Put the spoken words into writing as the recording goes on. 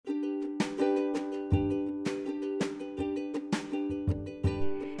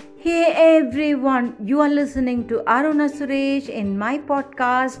Hey everyone, you are listening to Aruna Suresh in my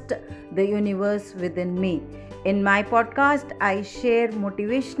podcast, The Universe Within Me. In my podcast, I share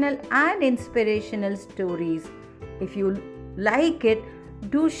motivational and inspirational stories. If you like it,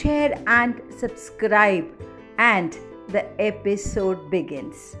 do share and subscribe. And the episode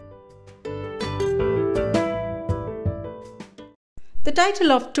begins. The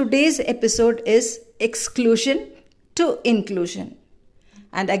title of today's episode is Exclusion to Inclusion.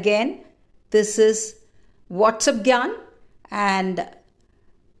 And again, this is WhatsApp Gyan and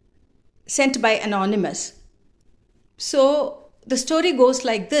sent by Anonymous. So the story goes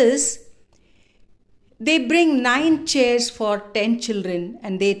like this. They bring 9 chairs for 10 children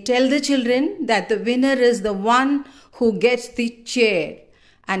and they tell the children that the winner is the one who gets the chair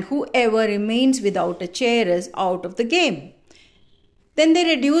and whoever remains without a chair is out of the game. Then they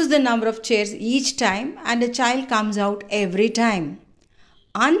reduce the number of chairs each time and a child comes out every time,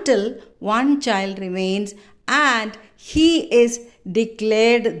 until one child remains and he is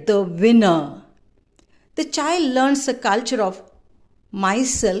declared the winner. The child learns the culture of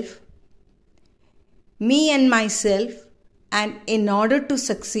myself, me and myself, and in order to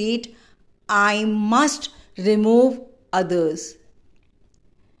succeed, I must remove others.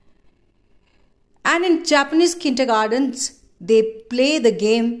 And in Japanese kindergartens, they play the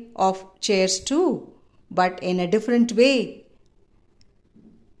game of chairs too, but in a different way.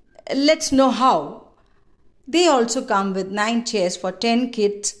 Let's know how. They also come with 9 chairs for 10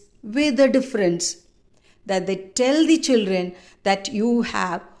 kids with the difference that they tell the children that you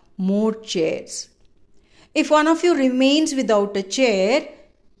have more chairs. If one of you remains without a chair,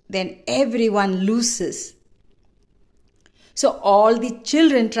 then everyone loses. So all the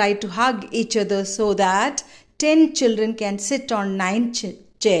children try to hug each other so that 10 children can sit on 9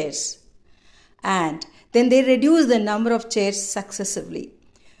 chairs. And then they reduce the number of chairs successively,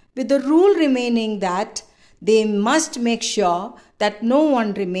 with the rule remaining that they must make sure that no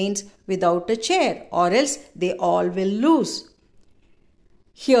one remains without a chair or else they all will lose.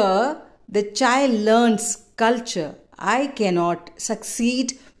 Here, the child learns culture. I cannot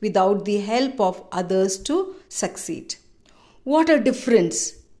succeed without the help of others to succeed. What a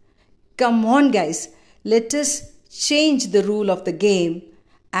difference! Come on guys, let us change the rule of the game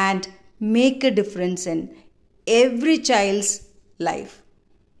and make a difference in every child's life.